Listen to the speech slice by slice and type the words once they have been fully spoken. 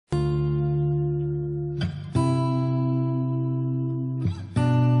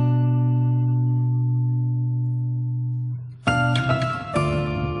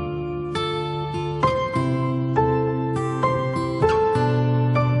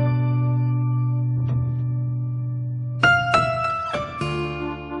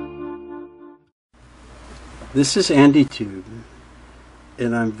This is Andy Tube,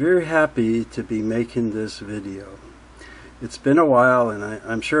 and I'm very happy to be making this video. It's been a while, and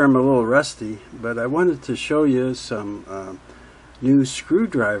I'm sure I'm a little rusty, but I wanted to show you some new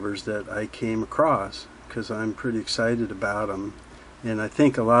screwdrivers that I came across because I'm pretty excited about them, and I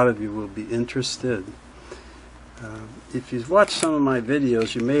think a lot of you will be interested. If you've watched some of my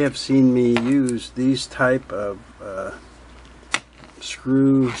videos, you may have seen me use these type of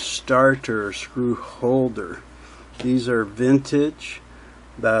screw starter, screw holder. These are vintage.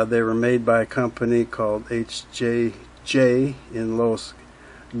 They were made by a company called HJJ in Los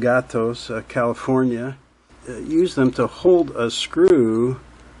Gatos, California. Use them to hold a screw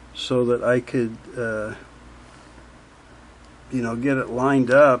so that I could get it lined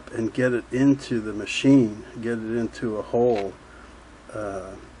up and get it into the machine, get it into a hole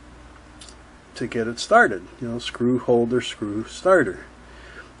to get it started. Screw holder, screw starter.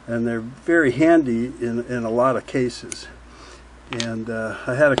 And they're very handy in a lot of cases. And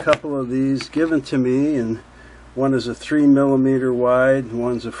I had a couple of these given to me, and one is a 3mm wide and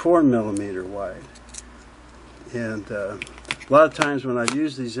one's a 4mm wide. And a lot of times when I've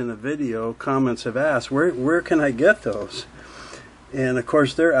used these in a video, comments have asked, where can I get those? And of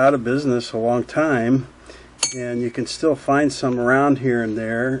course they're out of business a long time, and you can still find some around here and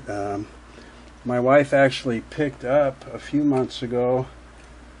there. My wife actually picked up a few months ago.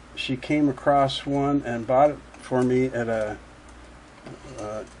 She came across one and bought it for me at a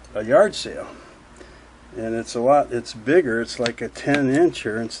yard sale. And it's bigger. It's like a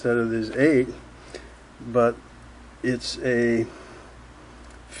 10-incher instead of this 8, but it's a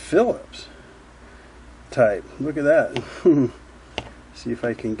Phillips type. Look at that. See if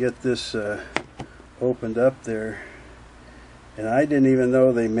I can get this opened up there. And I didn't even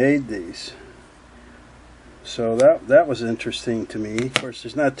know they made these. So that was interesting to me. Of course,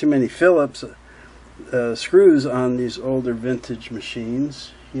 there's not too many Phillips screws on these older vintage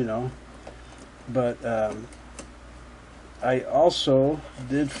machines, But I also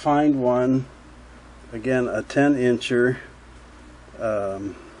did find one, again, a 10-incher,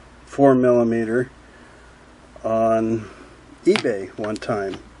 4mm on eBay one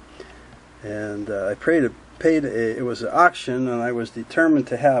time. And I it was an auction, and I was determined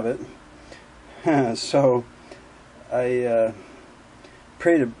to have it. So I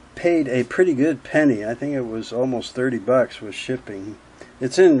paid a pretty good penny. I think it was almost $30 with shipping.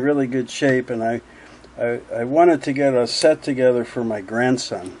 It's in really good shape, and I wanted to get a set together for my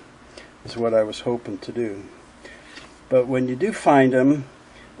grandson, is what I was hoping to do. But when you do find them,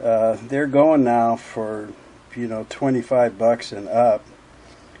 they're going now for $25 and up,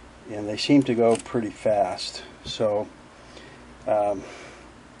 and they seem to go pretty fast. So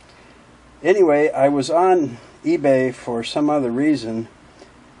anyway, I was on eBay for some other reason,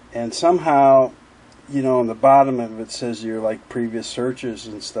 and somehow, on the bottom of it says your previous searches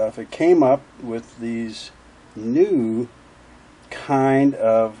and stuff. It came up with these new kind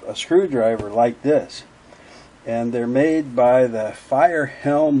of a screwdriver like this, and they're made by the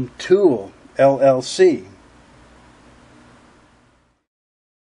Feuerhelm Tool LLC.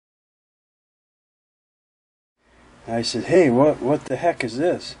 I said, hey, what the heck is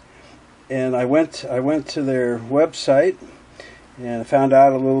this? And I went to their website and found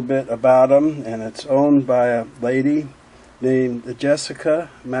out a little bit about them, and it's owned by a lady named Jessica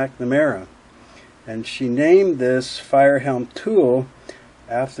McNamara, and she named this Feuerhelm Tool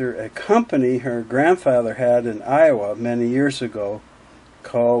after a company her grandfather had in Iowa many years ago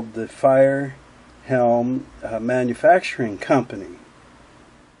called the Feuerhelm Manufacturing Company.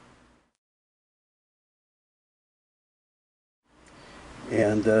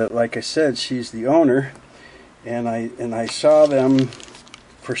 And like I said, she's the owner, and I saw them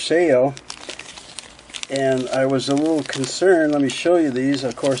for sale, and I was a little concerned. Let me show you these.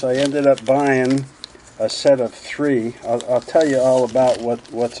 Of course, I ended up buying a set of 3. I'll tell you all about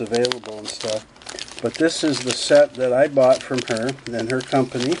what's available and stuff. But this is the set that I bought from her and her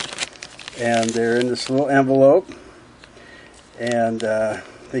company, and they're in this little envelope, and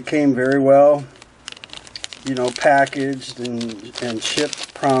they came very well, packaged and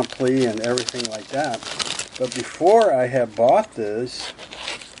shipped promptly and everything like that. But before I had bought this,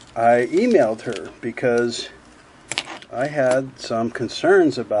 I emailed her because I had some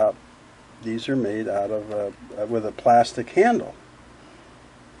concerns about these are made out of with a plastic handle,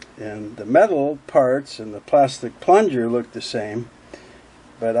 and the metal parts and the plastic plunger looked the same,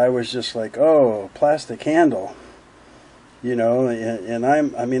 but I was just like, oh, plastic handle. And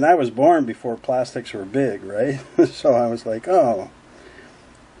I was born before plastics were big, right? So I was like, oh.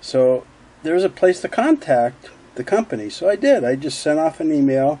 So there's a place to contact the company. So I did. I just sent off an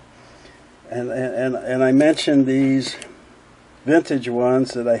email And I mentioned these vintage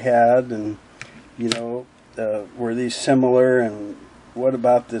ones that I had, and you know, were these similar, and what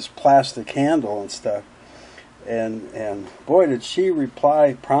about this plastic handle and stuff? And boy, did she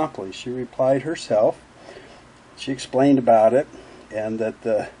reply promptly. She replied herself. She explained about it, and that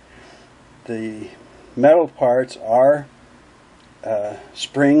the metal parts are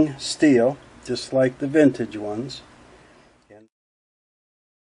spring steel, just like the vintage ones. And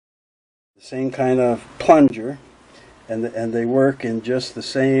the same kind of plunger, and they work in just the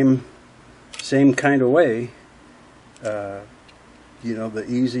same kind of way. You know, the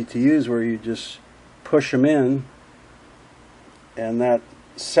easy to use, where you just push them in, and that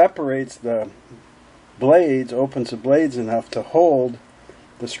separates the blades, opens the blades enough to hold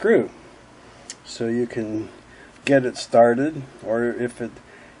the screw, so you can get it started, or if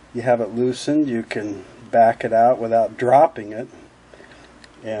you have it loosened, you can back it out without dropping it,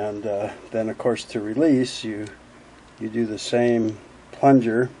 and then of course to release, you do the same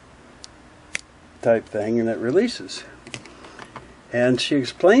plunger type thing, and it releases. And she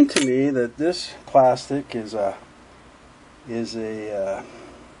explained to me that this plastic is a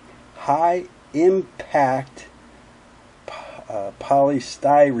high impact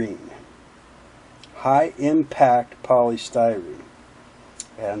polystyrene. High impact polystyrene,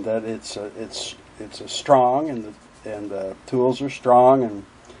 and that it's a strong, and the tools are strong, and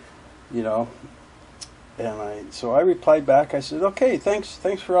you know. And so I replied back. I said, okay, thanks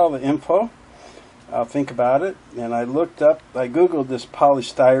for all the info. I'll think about it. And I googled this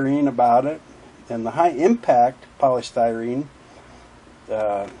polystyrene about it, and the high impact polystyrene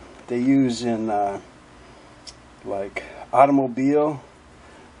they use in like automobile,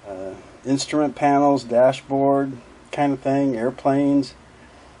 instrument panels, dashboard kind of thing, airplanes,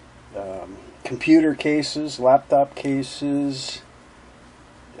 computer cases, laptop cases,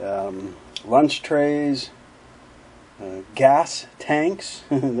 lunch trays, gas tanks.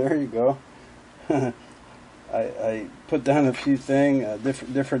 There you go. I put down a few things,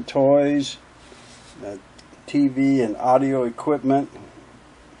 different toys, TV and audio equipment,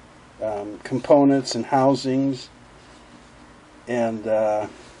 components and housings, and they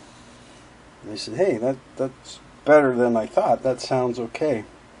said, hey, that's better than I thought. That sounds okay.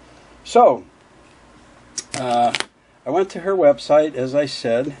 So I went to her website, as I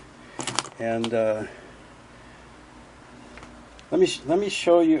said, and let me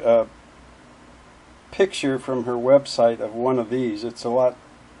show you a picture from her website of one of these. It's a lot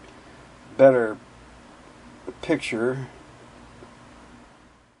better picture.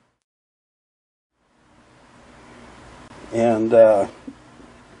 And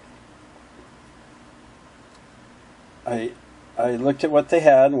I looked at what they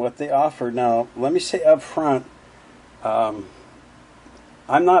had and what they offered. Now, let me say up front, I'm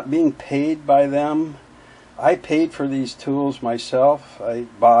not being paid by them. I paid for these tools myself. I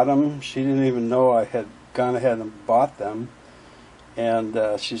bought them. She didn't even know I had gone ahead and bought them. And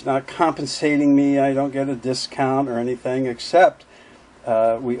she's not compensating me. I don't get a discount or anything, except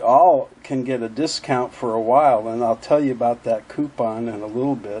we all can get a discount for a while, and I'll tell you about that coupon in a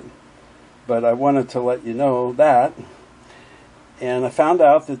little bit. But I wanted to let you know that. And I found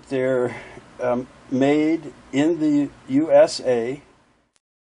out that they're made in the USA.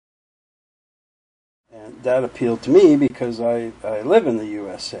 And that appealed to me because I live in the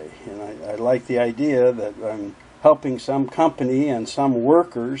USA, and I like the idea that I'm helping some company and some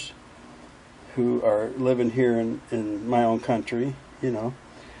workers who are living here in my own country, you know.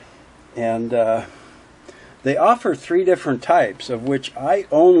 And they offer 3 different types, of which I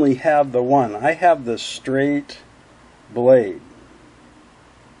only have the one. I have the straight blade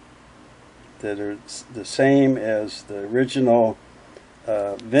that are the same as the original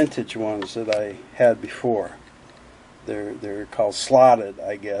vintage ones that I had before. They're called slotted,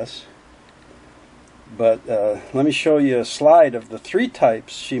 I guess. But let me show you a slide of the 3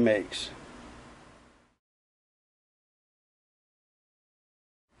 types she makes.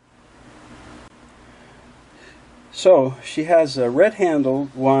 So she has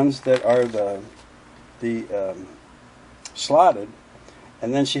red-handled ones that are the slotted,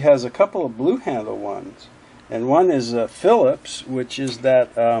 and then she has a couple of blue-handled ones. And one is Phillips, which is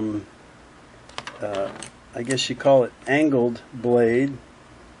that, I guess you call it angled blade,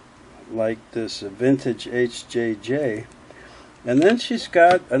 like this vintage HJJ. And then she's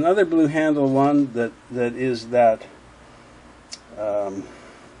got another blue handle one that is that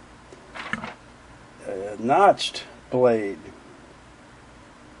notched blade,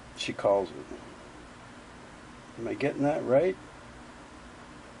 she calls it. Am I getting that right?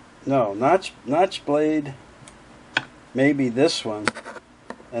 No, notch blade, maybe this one.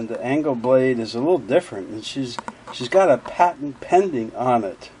 and the angle blade is a little different, and she's got a patent pending on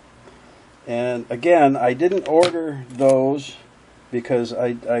it. And again, I didn't order those because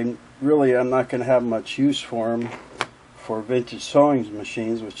I'm not going to have much use for them for vintage sewing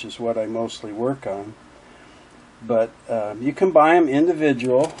machines, which is what I mostly work on. But you can buy them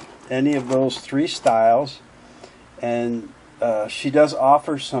individual, any of those 3 styles, and she does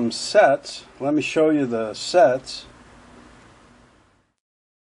offer some sets. Let me show you the sets.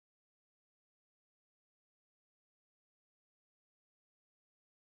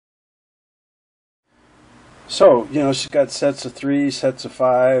 So, you know, she's got sets of 3, sets of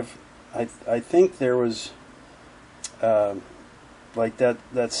 5. I think there was, like that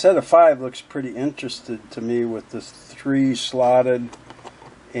set of 5 looks pretty interested to me with the 3 slotted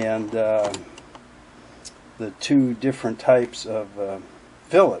and the 2 different types of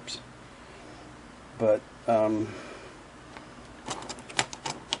Phillips. But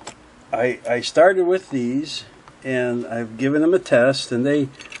I started with these, and I've given them a test, and they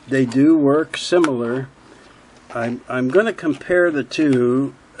do work similar. I'm going to compare the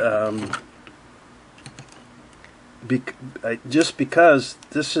 2 just because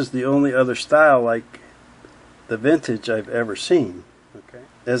this is the only other style like the vintage I've ever seen. Okay.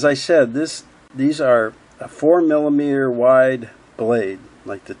 As I said, these are a 4mm wide blade.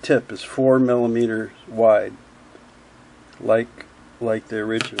 Like the tip is 4mm wide, like the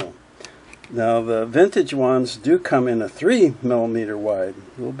original. Now the vintage ones do come in a 3mm wide,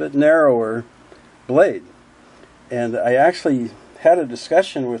 a little bit narrower blade. And I actually had a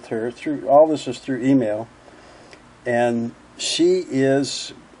discussion with her through, all this was through email, and she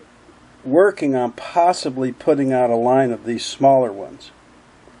is working on possibly putting out a line of these smaller ones.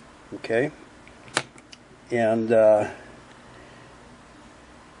 Okay? And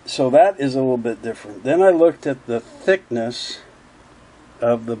so that is a little bit different. Then I looked at the thickness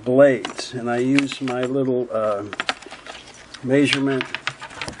of the blades, and I used my little measurement.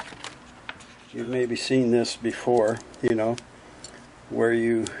 You've maybe seen this before, you know, where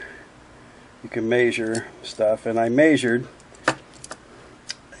you can measure stuff, and I measured,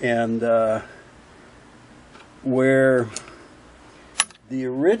 and where the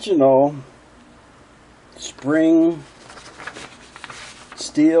original steel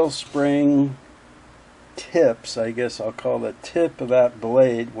spring tips, I guess I'll call the tip of that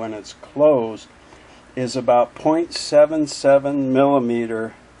blade when it's closed, is about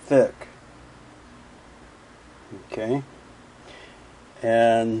 0.77mm thick. Okay,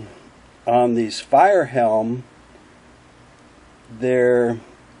 and on these Feuerhelm, they're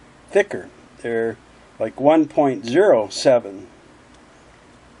thicker. They're like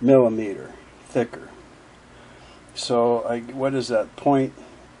 1.07mm thicker. So what is that?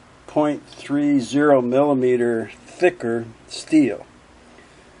 0.30mm thicker steel.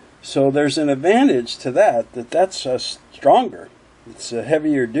 So there's an advantage to that's stronger. It's a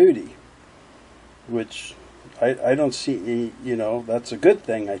heavier duty, which I don't see, you know, that's a good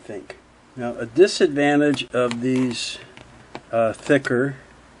thing, I think. Now, a disadvantage of these thicker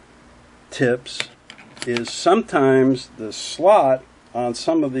tips is sometimes the slot on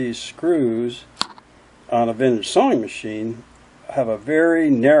some of these screws on a vintage sewing machine have a very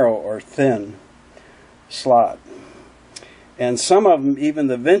narrow or thin slot. And some of them, even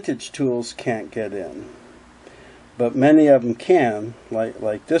the vintage tools can't get in. But many of them can,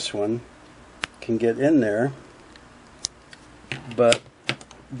 like this one, can get in there. But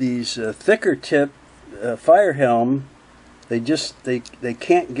these thicker tip Feuerhelm, they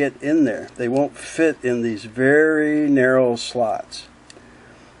can't get in there. They won't fit in these very narrow slots.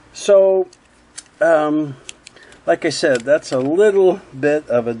 So, like I said, that's a little bit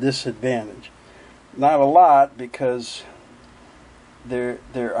of a disadvantage. Not a lot, because there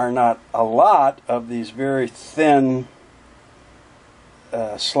are not a lot of these very thin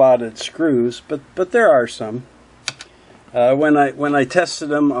slotted screws, but there are some. When I tested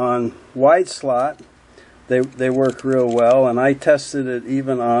them on wide slot, they work real well, and I tested it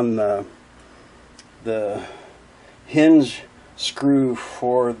even on the hinge screw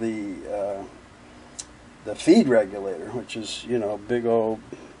for the feed regulator, which is, you know, big old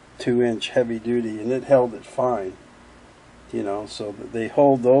 2-inch heavy duty, and it held it fine. You know, so they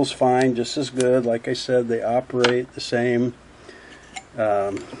hold those fine, just as good. Like I said, they operate the same.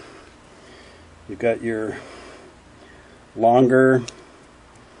 You got your longer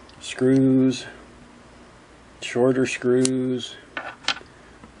screws, shorter screws,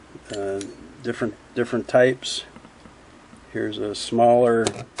 different types. Here's a smaller,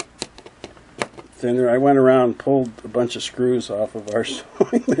 thinner. I went around and pulled a bunch of screws off of our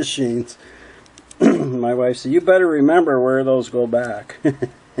sewing machines. My wife said, "You better remember where those go back."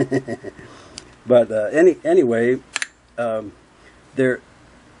 But anyway, there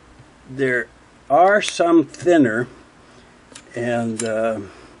are some thinner, and so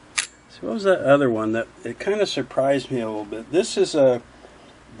what was that other one that it kind of surprised me a little bit? This is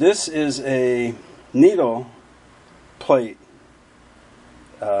a needle plate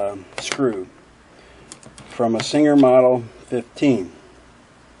screw from a Singer Model 15.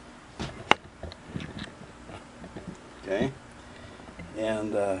 Okay,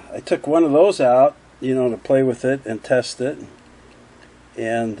 and I took one of those out, you know, to play with it and test it.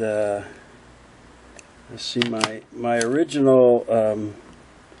 And let's see, my original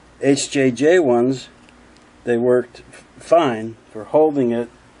HJJ ones, they worked fine for holding it,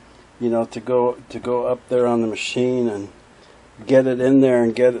 you know, to go up there on the machine and get it in there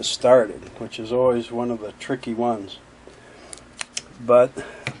and get it started, which is always one of the tricky ones. But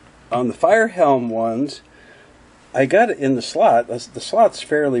on the Feuerhelm ones, I got it in the slot. The slot's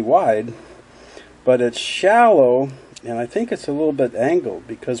fairly wide, but it's shallow, and I think it's a little bit angled,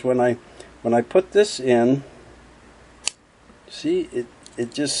 because when I put this in, see,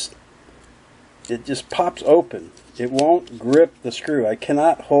 it just pops open. It won't grip the screw. I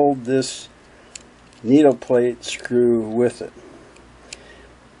cannot hold this needle plate screw with it.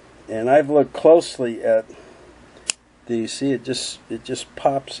 And I've looked closely at the, see, it just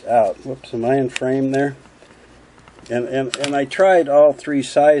pops out. Whoops, am I in frame there? And I tried all three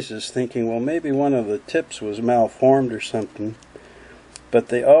sizes, thinking, well, maybe one of the tips was malformed or something. But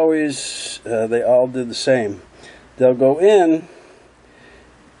they always, they all do the same. They'll go in,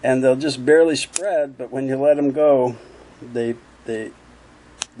 and they'll just barely spread, but when you let them go, it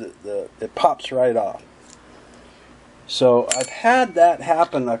pops right off. So I've had that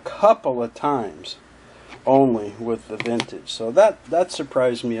happen a couple of times only with the vintage. So that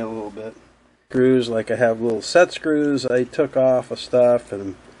surprised me a little bit. Screws, like I have little set screws I took off of stuff,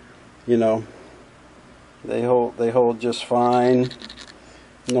 and you know, they hold just fine,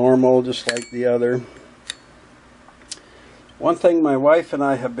 normal, just like the other. One thing my wife and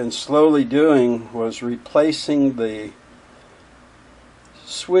I have been slowly doing was replacing the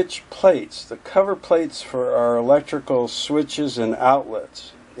switch plates, the cover plates for our electrical switches and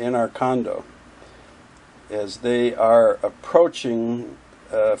outlets in our condo, as they are approaching,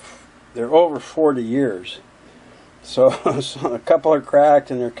 they're over 40 years. So a couple are cracked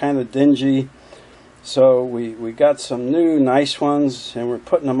and they're kind of dingy. So we got some new nice ones, and we're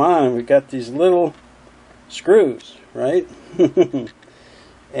putting them on. We got these little screws, right?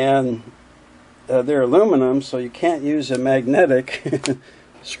 And they're aluminum, so you can't use a magnetic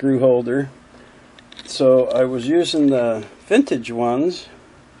screw holder. So I was using the vintage ones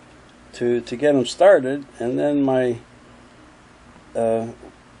to get them started, and then my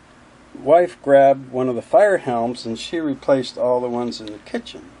wife grabbed one of the Feuerhelms, and she replaced all the ones in the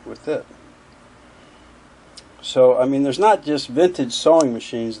kitchen with it. So I mean, there's not just vintage sewing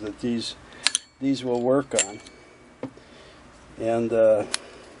machines that these will work on. And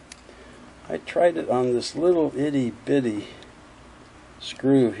I tried it on this little itty bitty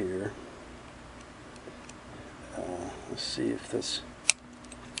screw here. Let's see if this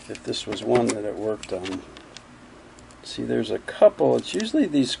was one that it worked on. See, there's a couple. It's usually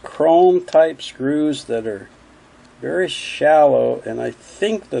these chrome type screws that are very shallow, and I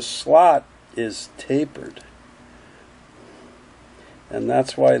think the slot is tapered, and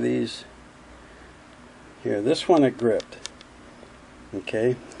that's why these here, this one it gripped.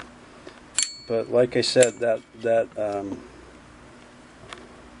 Okay, but like I said,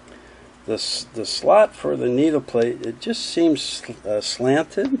 the slot for the needle plate, it just seems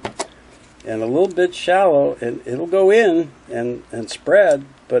slanted and a little bit shallow, and it'll go in and spread,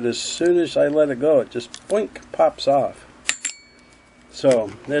 but as soon as I let it go, it just boink, pops off.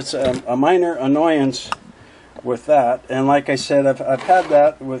 So there's a minor annoyance with that, and like I said, I've had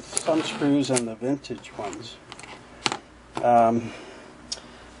that with some screws and the vintage ones.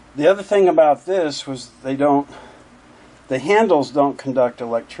 The other thing about this was the handles don't conduct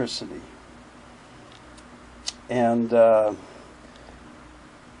electricity, and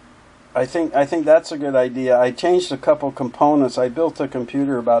I think that's a good idea. I changed a couple components. I built a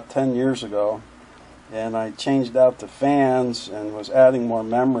computer about 10 years ago, and I changed out the fans and was adding more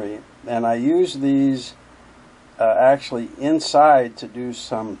memory, and I used these actually inside to do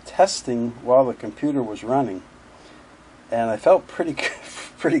some testing while the computer was running, and I felt pretty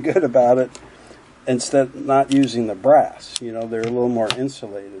good about it. Instead of not using the brass, you know, they're a little more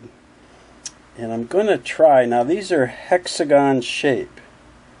insulated. And I'm going to try, now these are hexagon shape,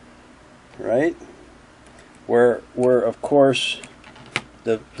 right? Where of course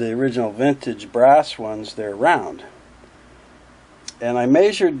the original vintage brass ones, they're round. And I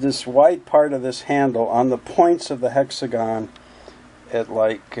measured this white part of this handle on the points of the hexagon at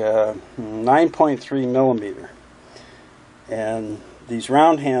like 9.3 millimeter. And these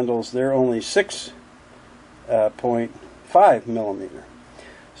round handles, they're only 6.5 millimeter.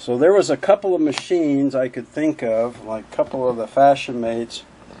 So there was a couple of machines I could think of, like a couple of the Fashion Mates,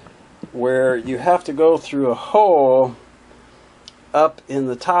 where you have to go through a hole up in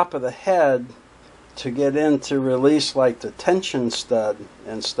the top of the head to get in to release like the tension stud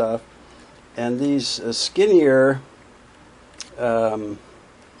and stuff. And these skinnier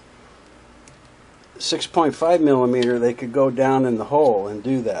 6.5 millimeter, they could go down in the hole and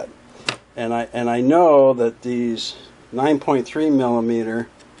do that. And I know that these 9.3 millimeter,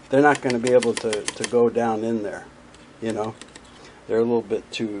 they're not going to be able to go down in there. You know, they're a little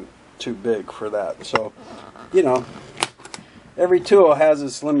bit too big for that. So, you know, every tool has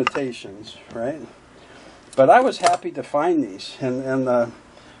its limitations, right? But I was happy to find these, and the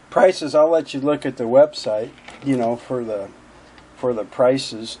prices, I'll let you look at the website, you know, for the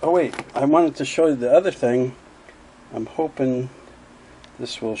prices. Oh wait, I wanted to show you the other thing. I'm hoping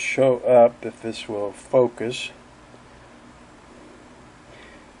this will show up, if this will focus.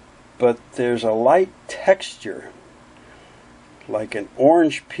 But there's a light texture, like an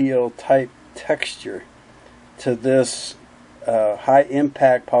orange peel type texture to this high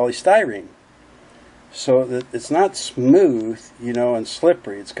impact polystyrene. So that it's not smooth, you know, and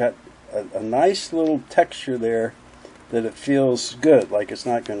slippery. It's got a nice little texture there that it feels good, like it's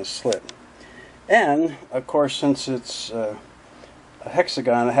not going to slip. And of course, since it's a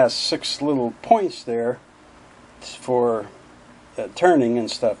hexagon, it has 6 little points there for turning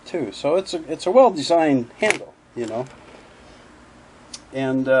and stuff too. So it's a well-designed handle, you know.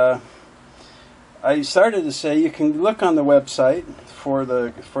 And I started to say you can look on the website for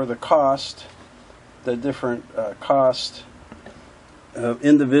the cost, the different cost of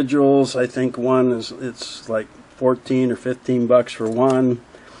individuals. I think one it's like 14 or 15 bucks for one,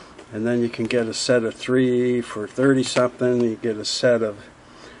 and then you can get a set of 3 for 30 something. You get a set of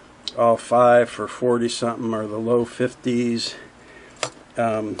all 5 for 40 something, or the low 50s.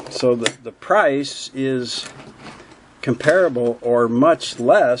 So the price is comparable or much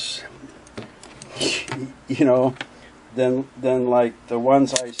less, you know, than like the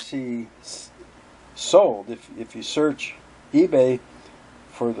ones I see sold. If you search eBay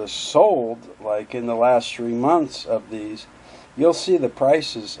for the sold, like in the last 3 months of these, you'll see the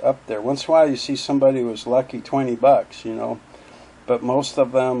prices up there. Once in a while you see somebody who was lucky 20 bucks, you know, but most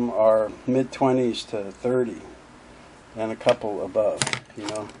of them are mid-20s to 30 and a couple above, you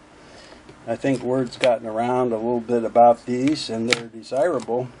know. I think word's gotten around a little bit about these, and they're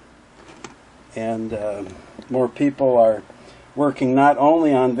desirable, and more people are working not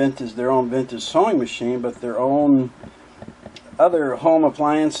only on their own vintage sewing machine, but their own other home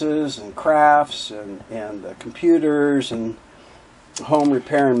appliances and crafts and computers and home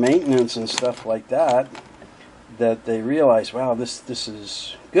repair and maintenance and stuff like that, that they realize, wow, this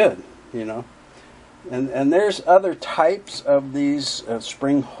is good, you know. And there's other types of these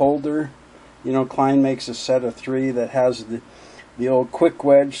spring holder. You know, Klein makes a set of 3 that has the old Quick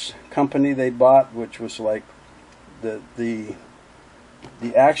Wedge company they bought, which was like the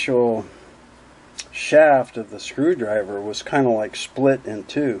actual shaft of the screwdriver was kind of like split in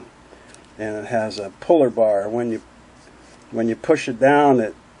 2, and it has a puller bar. When you push it down,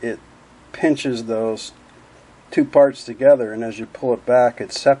 it pinches those 2 parts together, and as you pull it back,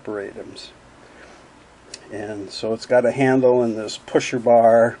 it separates them. And so it's got a handle and this pusher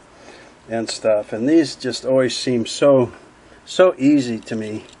bar and stuff, and these just always seem so easy to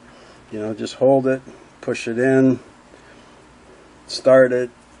me. You know, just hold it, push it in, start it,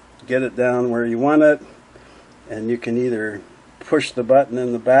 get it down where you want it, and you can either push the button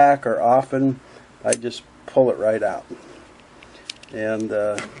in the back, or often I just pull it right out. And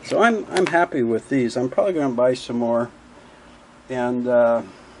so I'm happy with these. I'm probably going to buy some more, and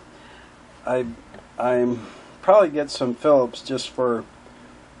I'm probably get some Phillips just for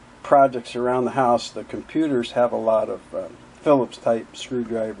projects around the house. The computers have a lot of Phillips type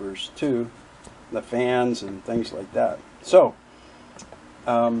screwdrivers too, the fans and things like that. So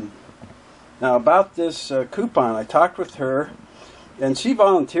now about this coupon, I talked with her, and she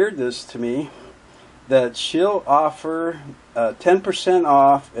volunteered this to me, that she'll offer 10%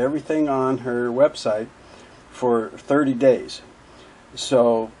 off everything on her website for 30 days.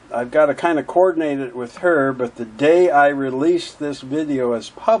 So I've got to kind of coordinate it with her, but the day I release this video as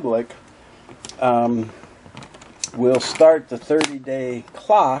public, we'll start the 30-day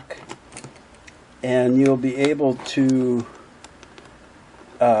clock, and you'll be able to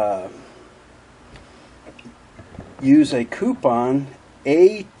use a coupon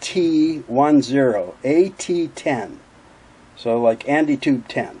AT10, AT10. So like Andy Tube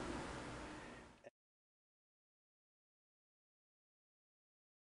 10.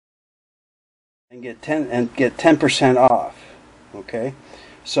 And get 10% off. Okay?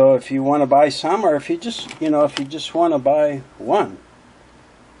 So if you want to buy some, or if you just want to buy one,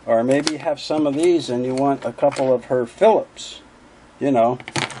 or maybe you have some of these and you want a couple of her Phillips, you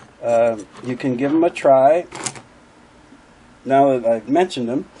can give them a try now that I've mentioned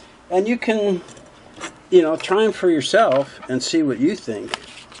them, and you can try them for yourself and see what you think.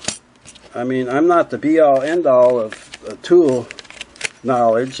 I mean, I'm not the be-all end-all of tool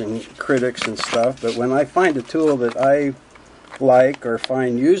knowledge and critics and stuff, but when I find a tool that I like or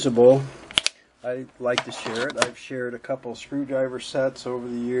find usable, I like to share it. I've shared a couple screwdriver sets over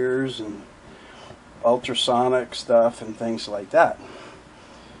the years and ultrasonic stuff and things like that.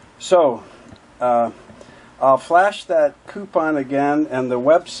 So I'll flash that coupon again, and the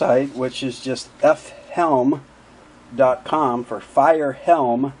website, which is just fhelm.com for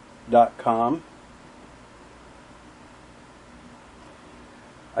Feuerhelm.com.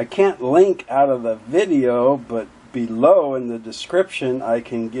 I can't link out of the video, but below in the description I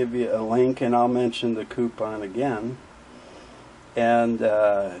can give you a link, and I'll mention the coupon again. And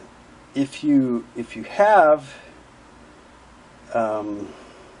if you have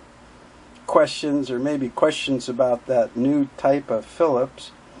questions, or maybe questions about that new type of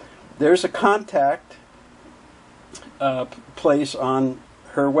Phillips, there's a contact place on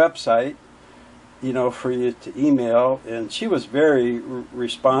her website, for you to email. And she was very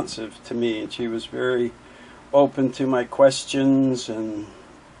responsive to me, and she was very open to my questions, and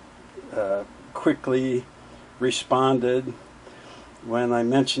quickly responded. When I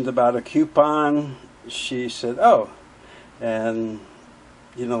mentioned about a coupon, she said, oh, and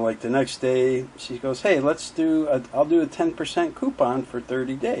like the next day she goes, hey, I'll do a 10% coupon for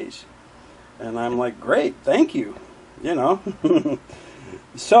 30 days. And I'm like, great, thank you.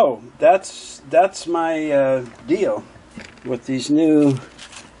 So that's my deal with these new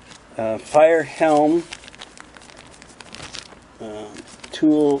Feuerhelm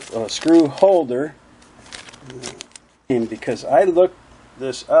tool screw holder. Because I looked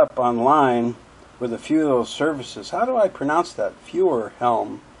this up online with a few of those services. How do I pronounce that?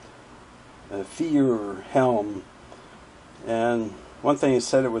 Feuerhelm. Feuerhelm. And one thing it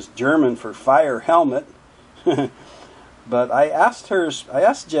said it was German for fire helmet. But I asked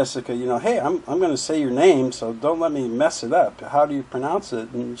Jessica, hey, I'm going to say your name, so don't let me mess it up. How do you pronounce it?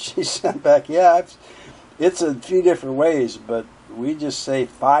 And she sent back, yeah, it's a few different ways, but we just say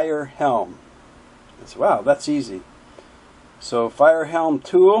Feuerhelm. I said, wow, that's easy. So Feuerhelm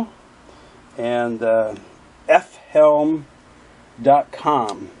Tool and fhelm.com.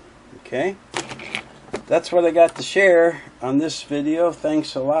 Okay, that's what I got to share on this video.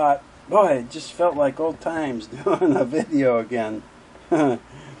 Thanks a lot. Boy, it just felt like old times doing a video again.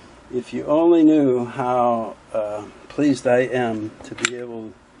 If you only knew how pleased I am to be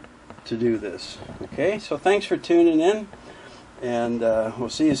able to do this. Okay, so thanks for tuning in, and we'll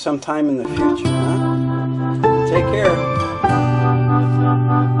see you sometime in the future. Huh?